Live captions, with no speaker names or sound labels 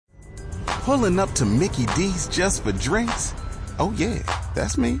Pulling up to Mickey D's just for drinks? Oh yeah,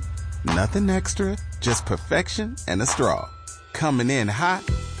 that's me. Nothing extra, just perfection and a straw. Coming in hot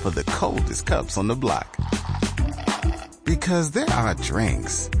for the coldest cups on the block. Because there are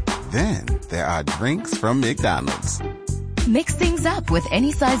drinks. Then there are drinks from McDonald's. Mix things up with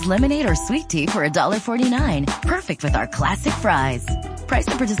any size lemonade or sweet tea for $1.49. Perfect with our classic fries. Price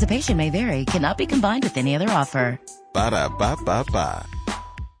and participation may vary. Cannot be combined with any other offer. Ba-da-ba-ba-ba.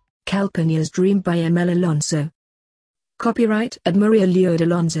 Calpurnia's Dream by Emel Alonso. Copyright at Maria Leo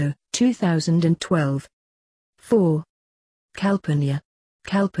Alonso, 2012. 4. Calpurnia.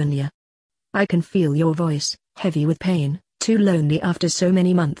 Calpurnia. I can feel your voice, heavy with pain, too lonely after so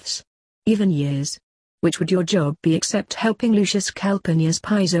many months. Even years. Which would your job be except helping Lucius Calpurnius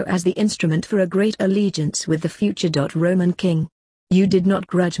Piso as the instrument for a great allegiance with the future Roman king? You did not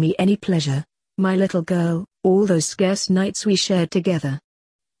grudge me any pleasure, my little girl, all those scarce nights we shared together.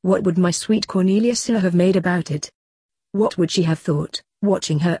 What would my sweet Cornelia have made about it? What would she have thought,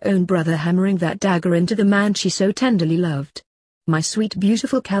 watching her own brother hammering that dagger into the man she so tenderly loved? My sweet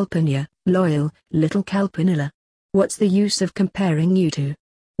beautiful Calpurnia, loyal, little Calpurnia. What's the use of comparing you two?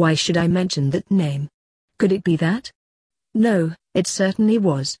 Why should I mention that name? Could it be that? No, it certainly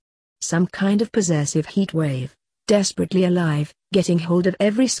was. Some kind of possessive heat wave, desperately alive, getting hold of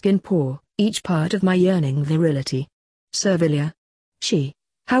every skin pore, each part of my yearning virility. Servilia. She,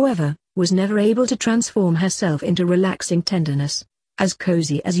 however, was never able to transform herself into relaxing tenderness, as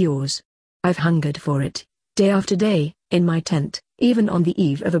cozy as yours. I've hungered for it, day after day, in my tent, even on the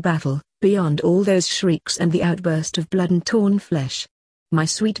eve of a battle, beyond all those shrieks and the outburst of blood and torn flesh. My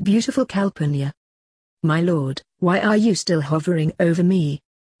sweet beautiful Calpurnia. My lord, why are you still hovering over me?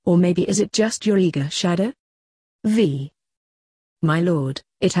 Or maybe is it just your eager shadow? V. My lord,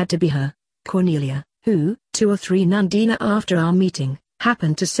 it had to be her, Cornelia, who, 2 or 3 Nandina after our meeting,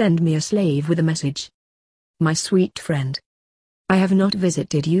 happened to send me a slave with a message. My sweet friend. I have not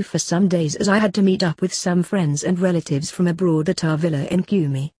visited you for some days as I had to meet up with some friends and relatives from abroad at our villa in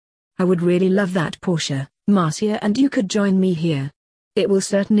Cumas. I would really love that Portia, Marcia and you could join me here. It will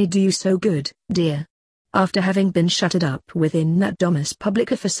certainly do you so good, dear. After having been shuttered up within that domus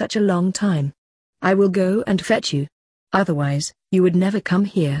publica for such a long time. I will go and fetch you. Otherwise, you would never come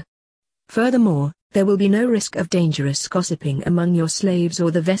here. Furthermore, there will be no risk of dangerous gossiping among your slaves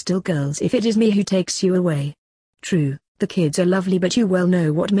or the Vestal girls if it is me who takes you away. True, the kids are lovely but you well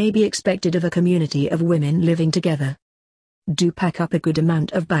know what may be expected of a community of women living together. Do pack up a good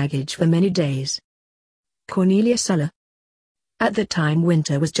amount of baggage for many days. Cornelia Sulla. At the time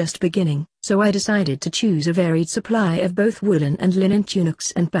winter was just beginning, so I decided to choose a varied supply of both woolen and linen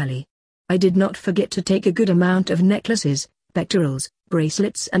tunics and bali. I did not forget to take a good amount of necklaces, pectorals,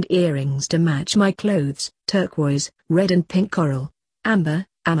 bracelets and earrings to match my clothes, turquoise, red and pink coral, amber,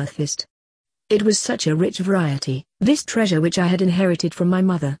 amethyst. It was such a rich variety, this treasure which I had inherited from my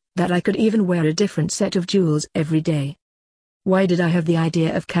mother, that I could even wear a different set of jewels every day. Why did I have the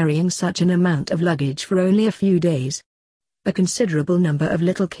idea of carrying such an amount of luggage for only a few days? A considerable number of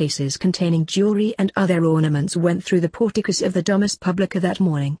little cases containing jewelry and other ornaments went through the porticos of the Domus Publica that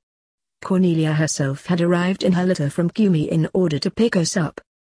morning. Cornelia herself had arrived in her litter from Cumas in order to pick us up.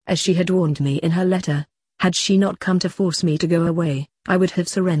 As she had warned me in her letter, had she not come to force me to go away, I would have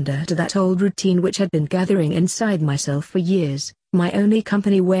surrendered to that old routine which had been gathering inside myself for years, my only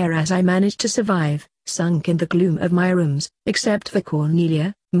company whereas I managed to survive, sunk in the gloom of my rooms, except for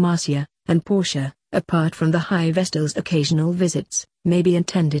Cornelia, Marcia, and Portia, apart from the High Vestal's occasional visits, maybe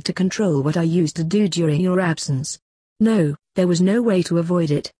intended to control what I used to do during your absence. No, there was no way to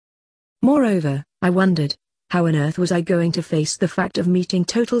avoid it. Moreover, I wondered, how on earth was I going to face the fact of meeting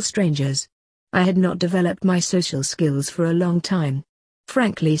total strangers? I had not developed my social skills for a long time.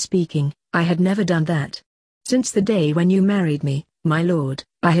 Frankly speaking, I had never done that. Since the day when you married me, my lord,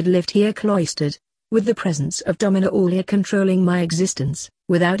 I had lived here cloistered, with the presence of Domina Aulia controlling my existence,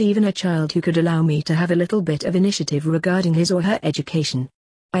 without even a child who could allow me to have a little bit of initiative regarding his or her education.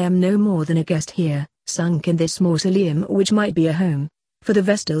 I am no more than a guest here, sunk in this mausoleum which might be a home for the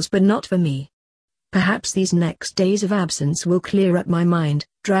Vestals but not for me. Perhaps these next days of absence will clear up my mind,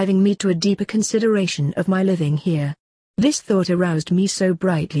 driving me to a deeper consideration of my living here. This thought aroused me so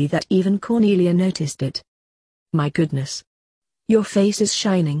brightly that even Cornelia noticed it. My goodness. Your face is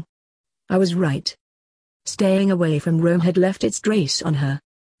shining. I was right. Staying away from Rome had left its trace on her.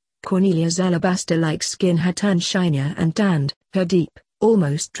 Cornelia's alabaster-like skin had turned shinier and tanned, her deep,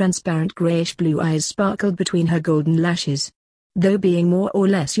 almost transparent grayish-blue eyes sparkled between her golden lashes. Though being more or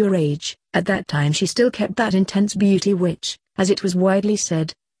less your age, at that time she still kept that intense beauty which, as it was widely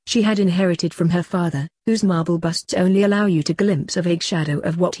said, she had inherited from her father, whose marble busts only allow you to glimpse a vague shadow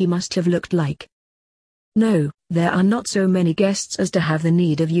of what he must have looked like. No, there are not so many guests as to have the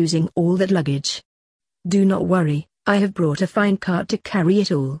need of using all that luggage. Do not worry, I have brought a fine cart to carry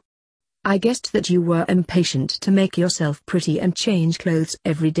it all. I guessed that you were impatient to make yourself pretty and change clothes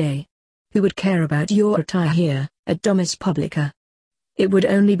every day. Who would care about your attire here, at Domus Publica? It would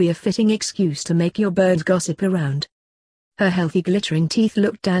only be a fitting excuse to make your birds gossip around. Her healthy glittering teeth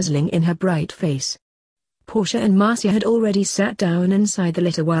looked dazzling in her bright face. Portia and Marcia had already sat down inside the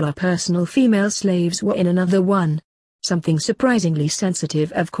litter while our personal female slaves were in another one. Something surprisingly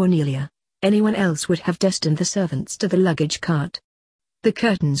sensitive of Cornelia. Anyone else would have destined the servants to the luggage cart. The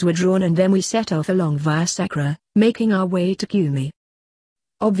curtains were drawn and then we set off along Via Sacra, making our way to Cumae.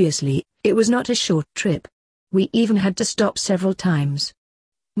 Obviously, it was not a short trip. We even had to stop several times.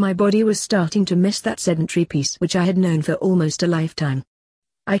 My body was starting to miss that sedentary peace which I had known for almost a lifetime.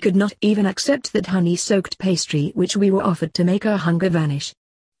 I could not even accept that honey-soaked pastry which we were offered to make our hunger vanish.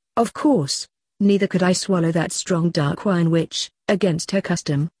 Of course, neither could I swallow that strong dark wine which, against her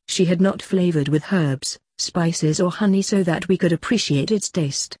custom, she had not flavored with herbs, spices or honey so that we could appreciate its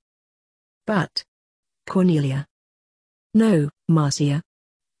taste. But Cornelia. No, Marcia.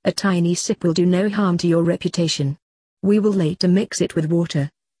 A tiny sip will do no harm to your reputation. We will later mix it with water,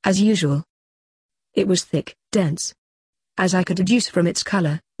 as usual. It was thick, dense, as I could deduce from its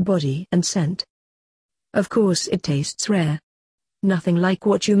color, body and scent. Of course it tastes rare. Nothing like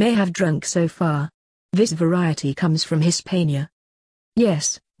what you may have drunk so far. This variety comes from Hispania.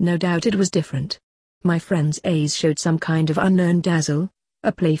 Yes, no doubt it was different. My friend's eyes showed some kind of unknown dazzle,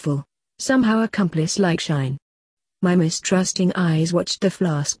 a playful, somehow accomplice-like shine. My mistrusting eyes watched the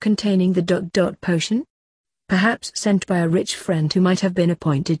flask containing the ... potion? Perhaps sent by a rich friend who might have been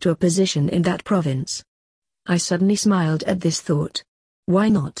appointed to a position in that province. I suddenly smiled at this thought. Why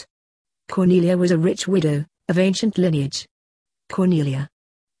not? Cornelia was a rich widow, of ancient lineage. Cornelia.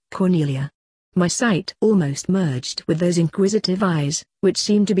 Cornelia. My sight almost merged with those inquisitive eyes, which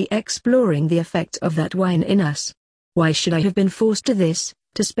seemed to be exploring the effect of that wine in us. Why should I have been forced to this,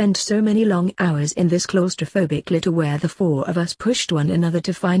 to spend so many long hours in this claustrophobic litter where the four of us pushed one another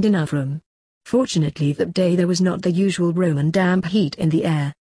to find enough room? Fortunately that day there was not the usual Roman damp heat in the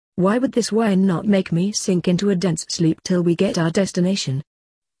air. Why would this wine not make me sink into a dense sleep till we get our destination?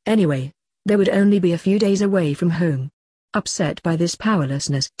 Anyway, there would only be a few days away from home. Upset by this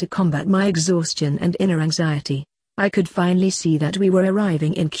powerlessness to combat my exhaustion and inner anxiety, I could finally see that we were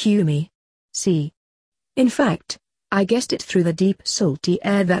arriving in Cumae. See. In fact, I guessed it through the deep salty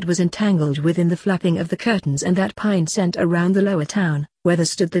air that was entangled within the flapping of the curtains and that pine scent around the lower town, where there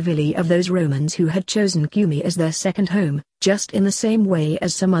stood the villa of those Romans who had chosen Cumae as their second home, just in the same way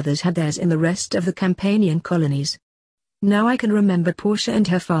as some others had theirs in the rest of the Campanian colonies. Now I can remember Portia and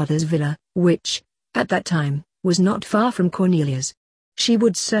her father's villa, which, at that time, was not far from Cornelia's. She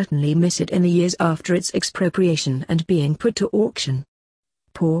would certainly miss it in the years after its expropriation and being put to auction.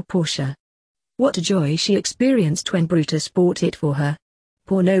 Poor Portia. What joy she experienced when Brutus bought it for her.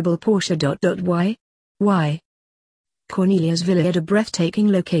 Poor noble Portia. Why? Cornelia's villa had a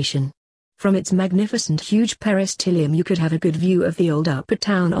breathtaking location. From its magnificent huge peristylium you could have a good view of the old upper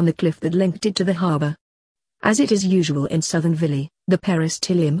town on the cliff that linked it to the harbor. As it is usual in southern villi, the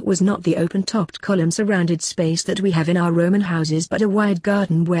peristylium was not the open-topped column-surrounded space that we have in our Roman houses but a wide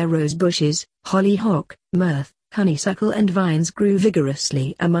garden where rose bushes, hollyhock, myrrh, honeysuckle and vines grew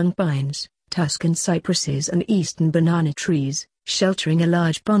vigorously among pines, Tuscan cypresses and eastern banana trees, sheltering a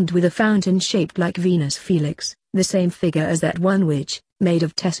large pond with a fountain shaped like Venus Felix, the same figure as that one which, made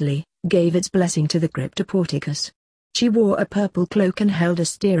of tesserae, gave its blessing to the cryptoporticus. She wore a purple cloak and held a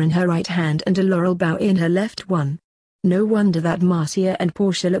spear in her right hand and a laurel bough in her left one. No wonder that Marcia and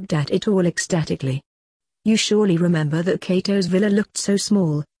Portia looked at it all ecstatically. You surely remember that Cato's villa looked so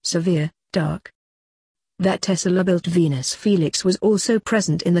small, severe, dark. That tessera-built Venus Felix was also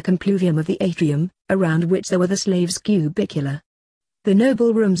present in the compluvium of the atrium, around which there were the slaves' cubicula. The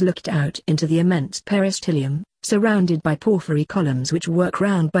noble rooms looked out into the immense peristylium, surrounded by porphyry columns which were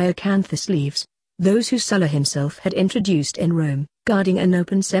crowned by acanthus leaves, those who Sulla himself had introduced in Rome, guarding an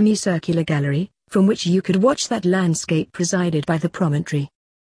open semicircular gallery, from which you could watch that landscape presided by the promontory.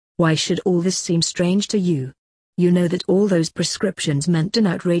 Why should all this seem strange to you? You know that all those prescriptions meant an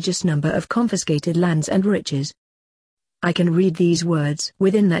outrageous number of confiscated lands and riches. I can read these words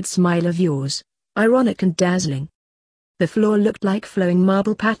within that smile of yours, ironic and dazzling. The floor looked like flowing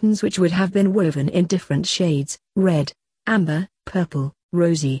marble patterns which would have been woven in different shades, red, amber, purple,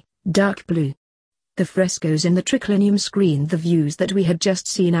 rosy, dark blue. The frescoes in the triclinium screened the views that we had just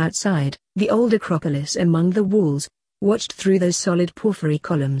seen outside, the old Acropolis among the walls, watched through those solid porphyry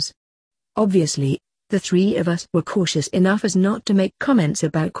columns. Obviously, the three of us were cautious enough as not to make comments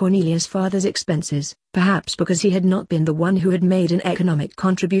about Cornelia's father's expenses, perhaps because he had not been the one who had made an economic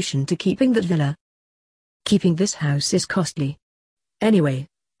contribution to keeping that villa. Keeping this house is costly. Anyway,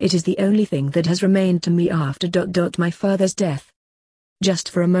 it is the only thing that has remained to me after my father's death. Just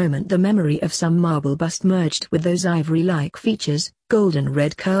for a moment the memory of some marble bust merged with those ivory-like features, golden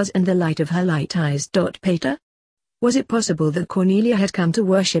red curls and the light of her light eyes. Pater? Was it possible that Cornelia had come to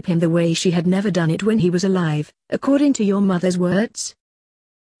worship him the way she had never done it when he was alive, according to your mother's words?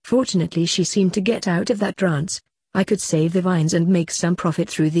 Fortunately she seemed to get out of that trance. I could save the vines and make some profit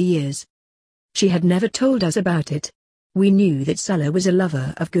through the years. She had never told us about it. We knew that Sulla was a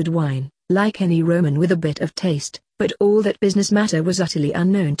lover of good wine, like any Roman with a bit of taste, but all that business matter was utterly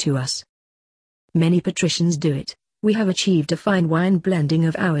unknown to us. Many patricians do it. We have achieved a fine wine blending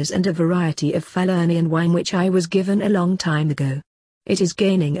of ours and a variety of Falernian wine which I was given a long time ago. It is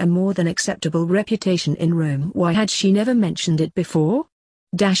gaining a more than acceptable reputation in Rome. Why had she never mentioned it before?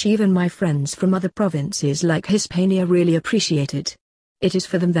 Even my friends from other provinces like Hispania really appreciate it. It is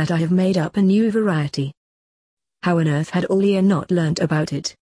for them that I have made up a new variety. How on earth had Olia not learnt about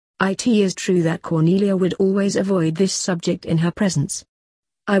it? It is true that Cornelia would always avoid this subject in her presence.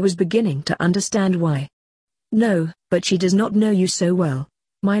 I was beginning to understand why. No, but she does not know you so well,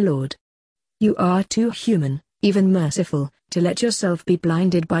 my lord. You are too human, even merciful, to let yourself be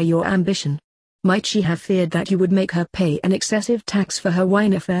blinded by your ambition. Might she have feared that you would make her pay an excessive tax for her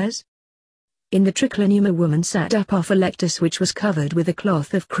wine affairs? In the triclinium a woman sat up off a lectus which was covered with a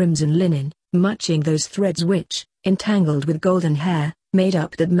cloth of crimson linen, matching those threads which, entangled with golden hair, made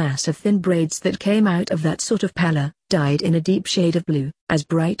up that mass of thin braids that came out of that sort of pallor, dyed in a deep shade of blue, as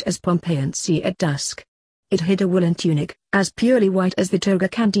bright as Pompeian sea at dusk. It hid a woolen tunic, as purely white as the toga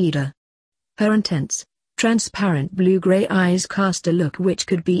candida. Her intense, transparent blue-grey eyes cast a look which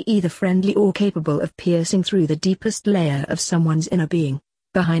could be either friendly or capable of piercing through the deepest layer of someone's inner being.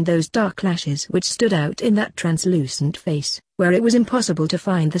 Behind those dark lashes which stood out in that translucent face, where it was impossible to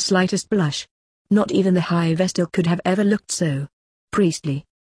find the slightest blush. Not even the high vestal could have ever looked so priestly.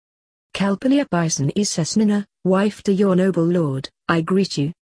 Calpurnia Bison Isesnina, wife to your noble lord, I greet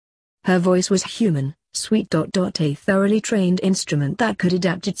you. Her voice was human, sweet. A thoroughly trained instrument that could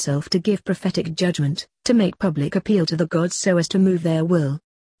adapt itself to give prophetic judgment, to make public appeal to the gods so as to move their will.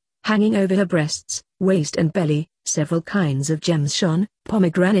 Hanging over her breasts, waist and belly, several kinds of gems shone,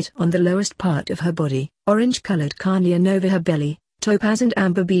 pomegranate on the lowest part of her body, orange-colored carnelian over her belly, topaz and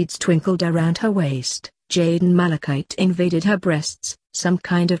amber beads twinkled around her waist, jade and malachite invaded her breasts, some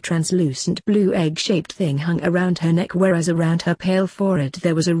kind of translucent blue egg-shaped thing hung around her neck whereas around her pale forehead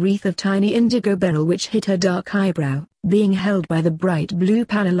there was a wreath of tiny indigo beryl which hid her dark eyebrow, being held by the bright blue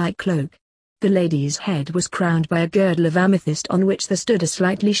pallor-like cloak. The lady's head was crowned by a girdle of amethyst on which there stood a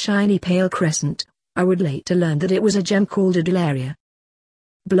slightly shiny pale crescent. I would later learn that it was a gem called Adularia.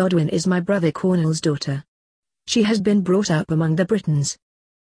 Blodwyn is my brother Cornel's daughter. She has been brought up among the Britons.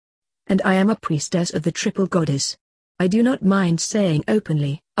 And I am a priestess of the triple goddess. I do not mind saying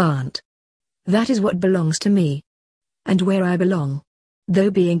openly, aunt. That is what belongs to me. And where I belong. Though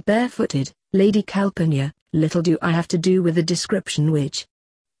being barefooted, Lady Calpurnia, little do I have to do with the description which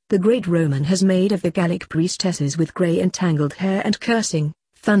the great Roman has made of the Gallic priestesses with grey entangled hair and cursing,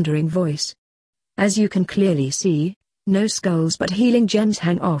 thundering voice. As you can clearly see, no skulls but healing gems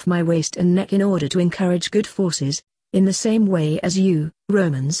hang off my waist and neck in order to encourage good forces, in the same way as you,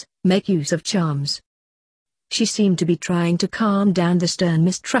 Romans, make use of charms. She seemed to be trying to calm down the stern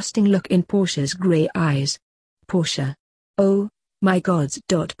mistrusting look in Portia's grey eyes. Portia. Oh, my gods.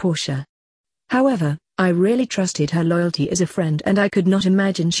 Portia. However, I really trusted her loyalty as a friend and I could not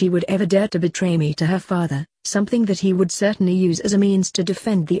imagine she would ever dare to betray me to her father, something that he would certainly use as a means to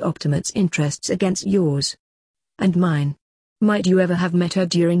defend the Optimate's interests against yours. And mine. Might you ever have met her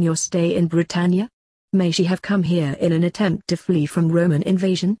during your stay in Britannia? May she have come here in an attempt to flee from Roman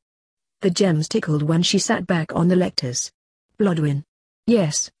invasion? The gems tickled when she sat back on the lecturs. Blodwyn.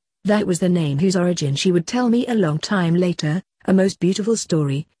 Yes, that was the name whose origin she would tell me a long time later, a most beautiful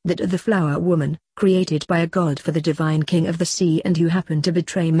story, that of the flower woman, created by a god for the divine king of the sea and who happened to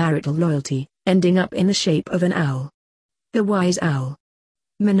betray marital loyalty, ending up in the shape of an owl. The wise owl.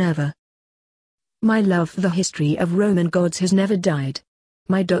 Minerva. My love for the history of Roman gods has never died.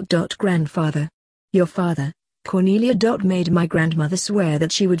 My grandfather. Your father, Cornelia. Made my grandmother swear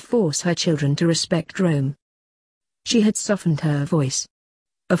that she would force her children to respect Rome. She had softened her voice.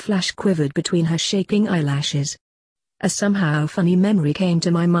 A flash quivered between her shaking eyelashes. A somehow funny memory came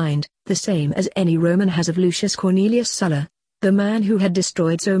to my mind, the same as any Roman has of Lucius Cornelius Sulla. The man who had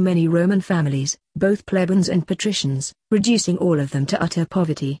destroyed so many Roman families, both plebeians and patricians, reducing all of them to utter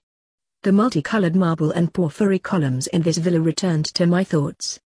poverty. The multicolored marble and porphyry columns in this villa returned to my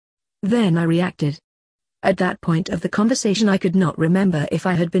thoughts. Then I reacted. At that point of the conversation I could not remember if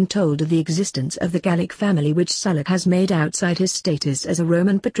I had been told of the existence of the Gallic family which Sulla has made outside his status as a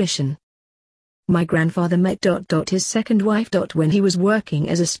Roman patrician. My grandfather met his second wife when he was working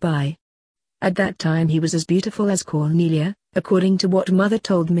as a spy. At that time he was as beautiful as Cornelia, according to what mother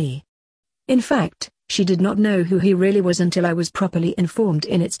told me. In fact, she did not know who he really was until I was properly informed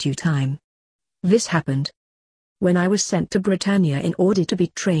in its due time. This happened when I was sent to Britannia in order to be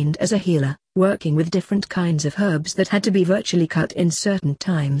trained as a healer, working with different kinds of herbs that had to be virtually cut in certain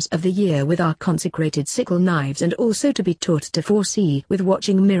times of the year with our consecrated sickle knives, and also to be taught to foresee with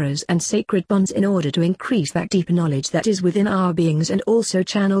watching mirrors and sacred bonds in order to increase that deep knowledge that is within our beings, and also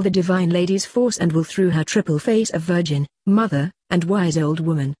channel the Divine Lady's force and will through her triple face of Virgin, Mother, and wise old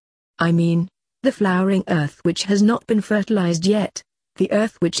woman. I mean, the flowering earth which has not been fertilized yet, the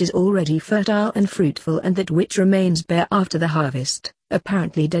earth which is already fertile and fruitful, and that which remains bare after the harvest,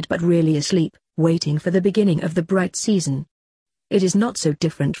 apparently dead but really asleep, waiting for the beginning of the bright season. It is not so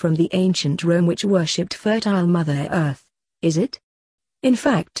different from the ancient Rome which worshipped fertile Mother Earth, is it? In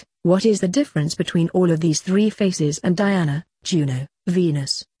fact, what is the difference between all of these three faces and Diana, Juno,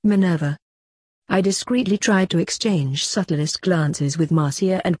 Venus, Minerva? I discreetly tried to exchange subtlest glances with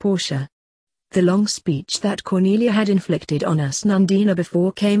Marcia and Portia. The long speech that Cornelia had inflicted on us Nandina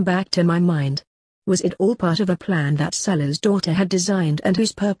before came back to my mind. Was it all part of a plan that Sulla's daughter had designed and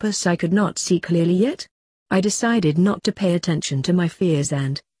whose purpose I could not see clearly yet? I decided not to pay attention to my fears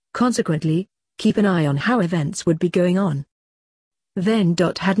and, consequently, keep an eye on how events would be going on. Then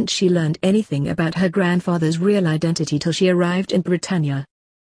hadn't she learned anything about her grandfather's real identity till she arrived in Britannia?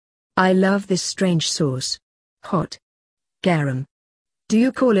 I love this strange sauce. Hot garum. Do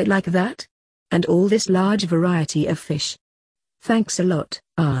you call it like that? And all this large variety of fish. Thanks a lot,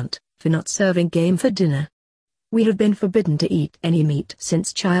 Aunt, for not serving game for dinner. We have been forbidden to eat any meat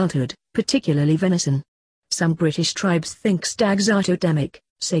since childhood, particularly venison. Some British tribes think stags are totemic,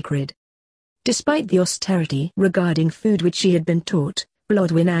 sacred. Despite the austerity regarding food which she had been taught,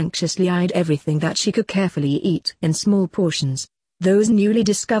 Blodwyn anxiously eyed everything that she could carefully eat in small portions, those newly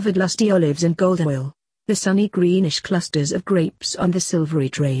discovered lusty olives and golden oil, the sunny greenish clusters of grapes on the silvery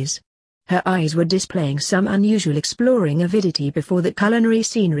trays. Her eyes were displaying some unusual exploring avidity before the culinary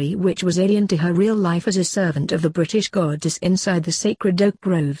scenery which was alien to her real life as a servant of the British goddess inside the sacred oak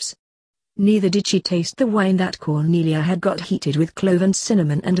groves. Neither did she taste the wine that Cornelia had got heated with clove and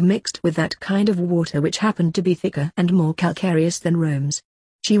cinnamon and mixed with that kind of water which happened to be thicker and more calcareous than Rome's.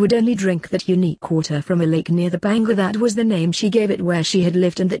 She would only drink that unique water from a lake near the Bangor that was the name she gave it where she had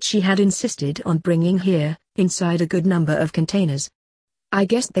lived and that she had insisted on bringing here, inside a good number of containers. I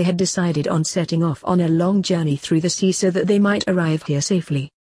guess they had decided on setting off on a long journey through the sea so that they might arrive here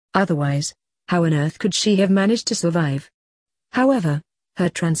safely. Otherwise, how on earth could she have managed to survive? However, her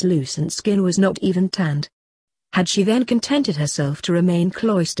translucent skin was not even tanned. Had she then contented herself to remain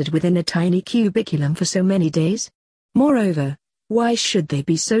cloistered within a tiny cubiculum for so many days? Moreover, why should they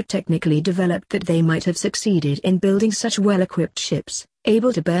be so technically developed that they might have succeeded in building such well-equipped ships,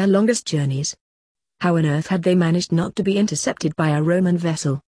 able to bear longest journeys? How on earth had they managed not to be intercepted by a Roman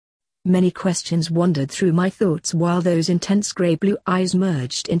vessel? Many questions wandered through my thoughts while those intense grey-blue eyes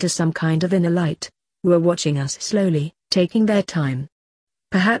merged into some kind of inner light, were watching us slowly, taking their time.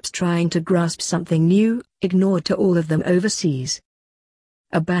 Perhaps trying to grasp something new, ignored to all of them overseas.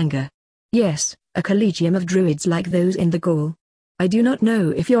 A Bangor. Yes, a collegium of druids like those in the Gaul. I do not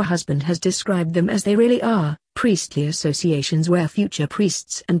know if your husband has described them as they really are, priestly associations where future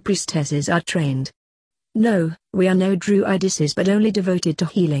priests and priestesses are trained. No, we are no druidesses but only devoted to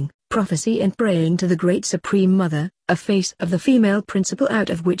healing, prophecy and praying to the Great Supreme Mother, a face of the female principle out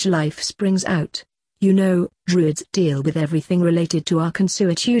of which life springs out. You know, druids deal with everything related to our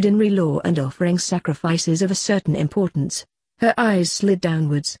consuetudinary law and offering sacrifices of a certain importance. Her eyes slid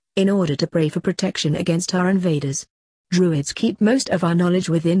downwards, in order to pray for protection against our invaders. Druids keep most of our knowledge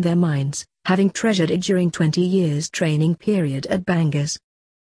within their minds, having treasured it during 20 years training period at Bangor's.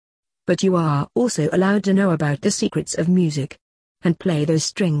 But you are also allowed to know about the secrets of music, and play those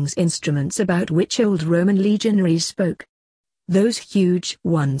strings instruments about which old Roman legionaries spoke. Those huge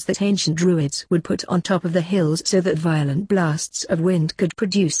ones that ancient druids would put on top of the hills so that violent blasts of wind could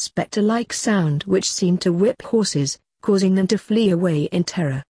produce spectre-like sound which seemed to whip horses, causing them to flee away in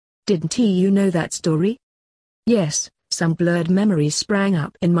terror. Didn't you know that story? Yes, some blurred memories sprang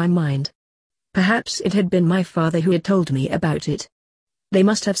up in my mind. Perhaps it had been my father who had told me about it. They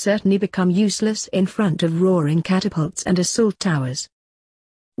must have certainly become useless in front of roaring catapults and assault towers.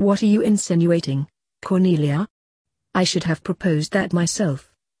 What are you insinuating, Cornelia? I should have proposed that myself,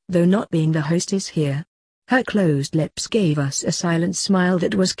 though not being the hostess here. Her closed lips gave us a silent smile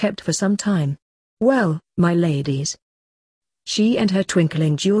that was kept for some time. Well, my ladies. She and her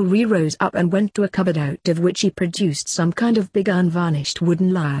twinkling jewelry rose up and went to a cupboard out of which she produced some kind of big unvarnished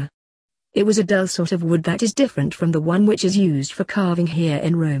wooden lyre. It was a dull sort of wood that is different from the one which is used for carving here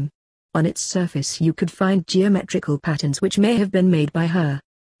in Rome. On its surface you could find geometrical patterns which may have been made by her.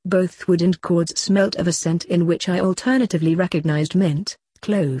 Both wood and cords smelt of a scent in which I alternatively recognized mint,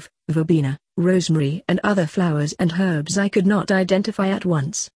 clove, verbena, rosemary and other flowers and herbs I could not identify at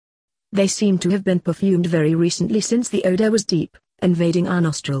once. They seemed to have been perfumed very recently, since the odor was deep, invading our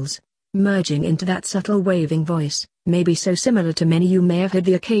nostrils, merging into that subtle waving voice, maybe so similar to many you may have had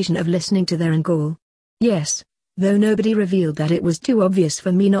the occasion of listening to there in Gaul. Yes, though nobody revealed that, it was too obvious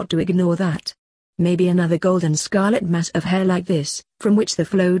for me not to ignore that. Maybe another golden scarlet mass of hair like this, from which there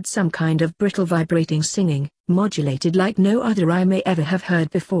flowed some kind of brittle vibrating singing, modulated like no other I may ever have heard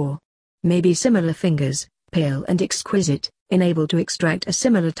before. Maybe similar fingers, pale and exquisite, enabled to extract a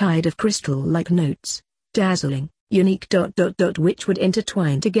similar tide of crystal-like notes, dazzling, unique ... which would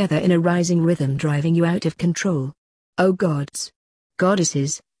intertwine together in a rising rhythm, driving you out of control. Oh gods!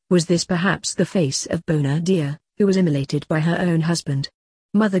 Goddesses, was this perhaps the face of Bonadea, who was immolated by her own husband?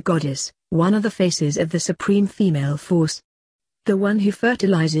 Mother Goddess, one of the faces of the supreme female force. The one who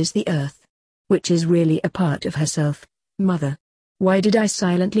fertilizes the earth. Which is really a part of herself, Mother. Why did I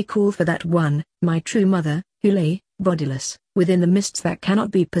silently call for that one, my true mother, who lay, bodiless, within the mists that cannot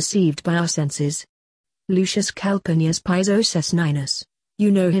be perceived by our senses? Lucius Calpurnius Pisosus Ninus,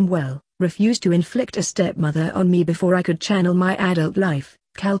 you know him well, refused to inflict a stepmother on me before I could channel my adult life,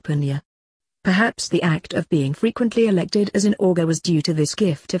 Calpurnia. Perhaps the act of being frequently elected as an augur was due to this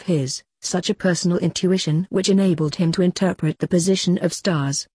gift of his, such a personal intuition which enabled him to interpret the position of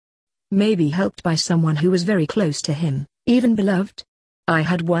stars. Maybe helped by someone who was very close to him, even beloved? I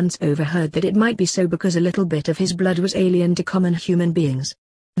had once overheard that it might be so because a little bit of his blood was alien to common human beings.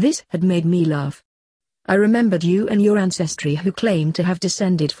 This had made me laugh. I remembered you and your ancestry who claimed to have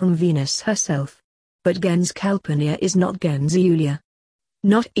descended from Venus herself. But gens Calpurnia is not gens Iulia.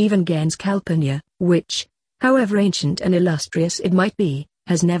 Not even gens Calpurnia, which, however ancient and illustrious it might be,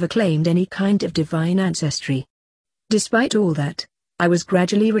 has never claimed any kind of divine ancestry. Despite all that, I was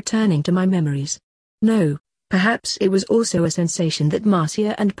gradually returning to my memories. No, perhaps it was also a sensation that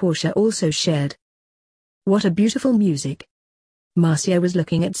Marcia and Portia also shared. What a beautiful music! Marcia was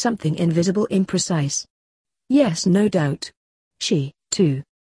looking at something invisible, imprecise. Yes, no doubt. She, too.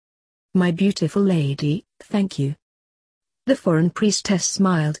 My beautiful lady, thank you. The foreign priestess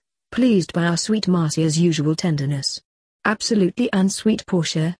smiled, pleased by our sweet Marcia's usual tenderness. Absolutely unsweet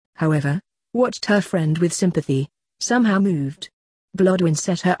Portia, however, watched her friend with sympathy, somehow moved. Blodwyn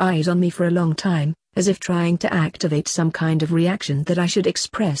set her eyes on me for a long time, as if trying to activate some kind of reaction that I should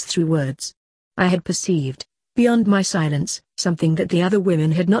express through words. I had perceived, beyond my silence, something that the other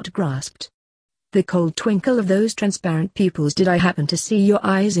women had not grasped. The cold twinkle of those transparent pupils. Did I happen to see your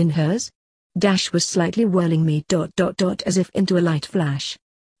eyes in hers? Dash was slightly whirling me ... as if into a light flash.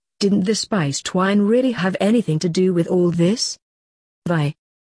 Didn't the spiced wine really have anything to do with all this? Why?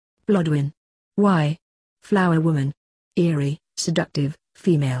 Blodwyn. Why? Flower woman. Eerie, seductive,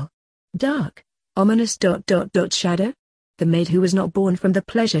 female. Dark, ominous ... shadow? The maid who was not born from the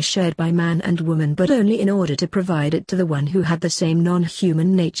pleasure shared by man and woman but only in order to provide it to the one who had the same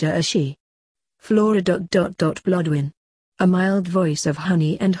non-human nature as she. Flora ... Blodwyn. A mild voice of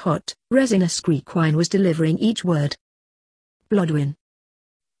honey and hot, resinous Greek wine was delivering each word. Blodwyn.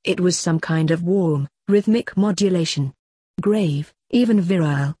 It was some kind of warm, rhythmic modulation. Grave, even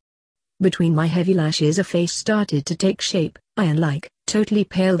virile. Between my heavy lashes a face started to take shape, iron-like, totally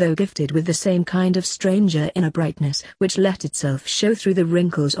pale though gifted with the same kind of stranger inner brightness which let itself show through the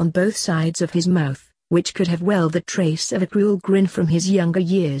wrinkles on both sides of his mouth, which could have well the trace of a cruel grin from his younger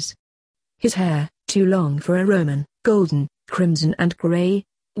years. His hair, too long for a Roman, golden, crimson and grey,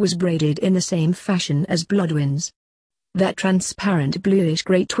 was braided in the same fashion as Blodwyn's. That transparent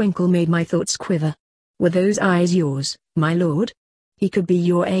bluish-grey twinkle made my thoughts quiver. Were those eyes yours, my lord? He could be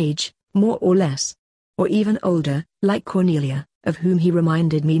your age, more or less. Or even older, like Cornelia, of whom he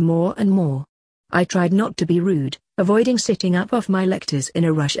reminded me more and more. I tried not to be rude, avoiding sitting up off my lectures in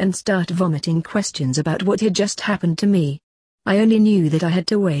a rush and start vomiting questions about what had just happened to me. I only knew that I had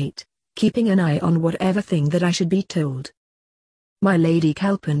to wait, keeping an eye on whatever thing that I should be told. My lady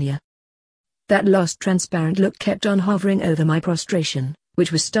Calpurnia. That lost transparent look kept on hovering over my prostration,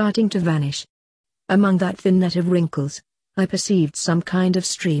 which was starting to vanish. Among that thin net of wrinkles, I perceived some kind of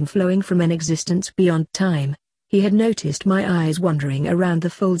stream flowing from an existence beyond time. He had noticed my eyes wandering around the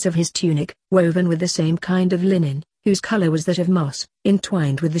folds of his tunic, woven with the same kind of linen, whose color was that of moss,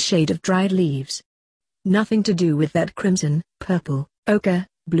 entwined with the shade of dried leaves. Nothing to do with that crimson, purple, ochre,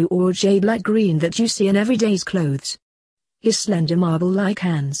 blue or jade-like green that you see in everyday's clothes. His slender marble-like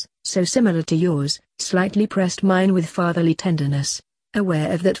hands, so similar to yours, slightly pressed mine with fatherly tenderness,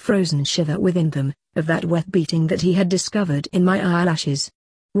 aware of that frozen shiver within them, of that wet beating that he had discovered in my eyelashes.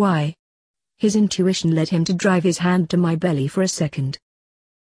 Why? His intuition led him to drive his hand to my belly for a second.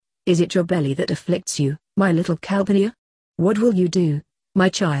 Is it your belly that afflicts you, my little Calpurnia? What will you do, my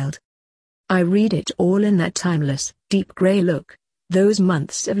child? I read it all in that timeless, deep grey look, those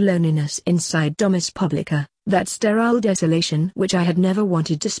months of loneliness inside Domus Publica, that sterile desolation which I had never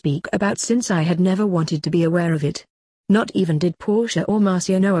wanted to speak about since I had never wanted to be aware of it. Not even did Portia or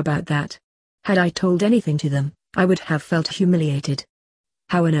Marcia know about that. Had I told anything to them, I would have felt humiliated.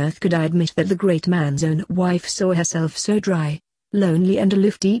 How on earth could I admit that the great man's own wife saw herself so dry, lonely and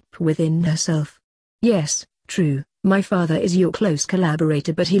aloof deep within herself? Yes, true, my father is your close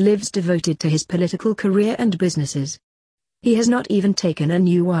collaborator, but he lives devoted to his political career and businesses. He has not even taken a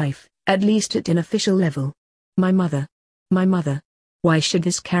new wife, at least at an official level. My mother. My mother. Why should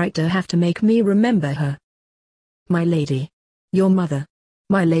this character have to make me remember her? My lady. Your mother.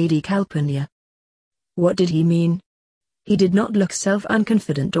 My lady Calpurnia. What did he mean? He did not look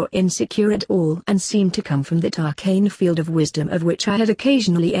self-unconfident or insecure at all, and seemed to come from that arcane field of wisdom of which I had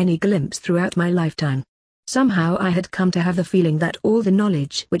occasionally any glimpse throughout my lifetime. Somehow I had come to have the feeling that all the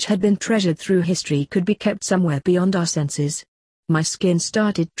knowledge which had been treasured through history could be kept somewhere beyond our senses. My skin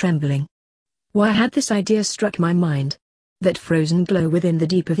started trembling. Why had this idea struck my mind? That frozen glow within the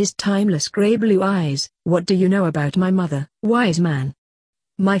deep of his timeless grey-blue eyes. What do you know about my mother, wise man?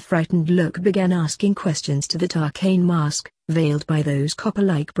 My frightened look began asking questions to that arcane mask, veiled by those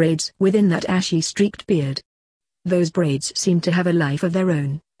copper-like braids within that ashy-streaked beard. Those braids seemed to have a life of their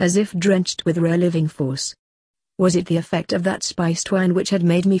own, as if drenched with rare living force. Was it the effect of that spiced wine which had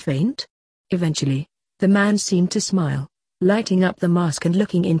made me faint? Eventually, the man seemed to smile, lighting up the mask and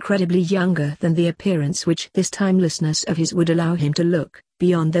looking incredibly younger than the appearance which this timelessness of his would allow him to look,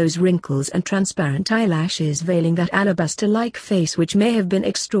 beyond those wrinkles and transparent eyelashes veiling that alabaster-like face which may have been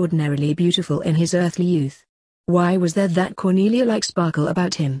extraordinarily beautiful in his earthly youth. Why was there that Cornelia-like sparkle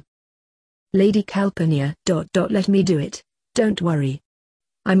about him? Lady Calpurnia. Let me do it, don't worry.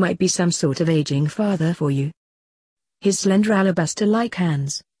 I might be some sort of aging father for you. His slender alabaster-like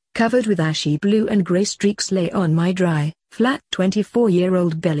hands, covered with ashy blue and grey streaks, lay on my dry, flat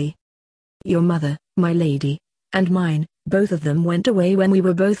 24-year-old belly. Your mother, my lady, and mine, both of them went away when we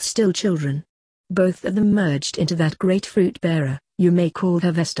were both still children. Both of them merged into that great fruit-bearer, you may call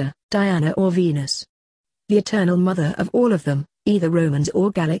her Vesta, Diana or Venus. The eternal mother of all of them, either Romans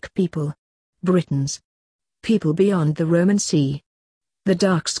or Gallic people. Britons. People beyond the Roman Sea. The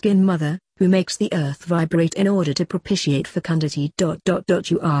dark-skinned mother, who makes the earth vibrate in order to propitiate fecundity.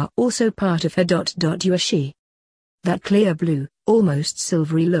 You are also part of her. You are she. That clear blue, almost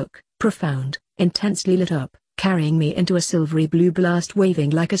silvery look, profound, intensely lit up, carrying me into a silvery blue blast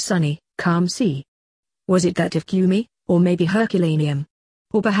waving like a sunny, calm sea. Was it that of Cumae, or maybe Herculaneum?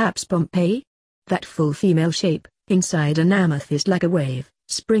 Or perhaps Pompeii? That full female shape, inside an amethyst like a wave,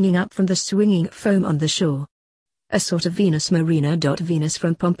 springing up from the swinging foam on the shore. A sort of Venus Marina. Venus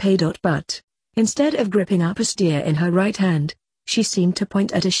from Pompeii. But, instead of gripping up a steer in her right hand, she seemed to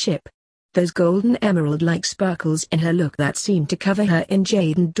point at a ship. Those golden emerald-like sparkles in her look that seemed to cover her in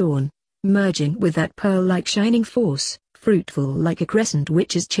jade and dawn, merging with that pearl-like shining force, fruitful like a crescent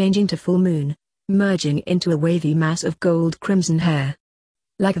which is changing to full moon, merging into a wavy mass of gold-crimson hair.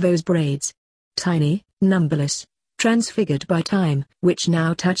 Like those braids. Tiny, numberless, transfigured by time, which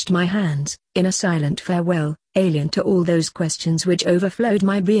now touched my hands, in a silent farewell, alien to all those questions which overflowed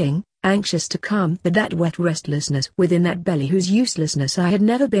my being, anxious to calm that wet restlessness within that belly whose uselessness I had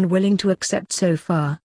never been willing to accept so far.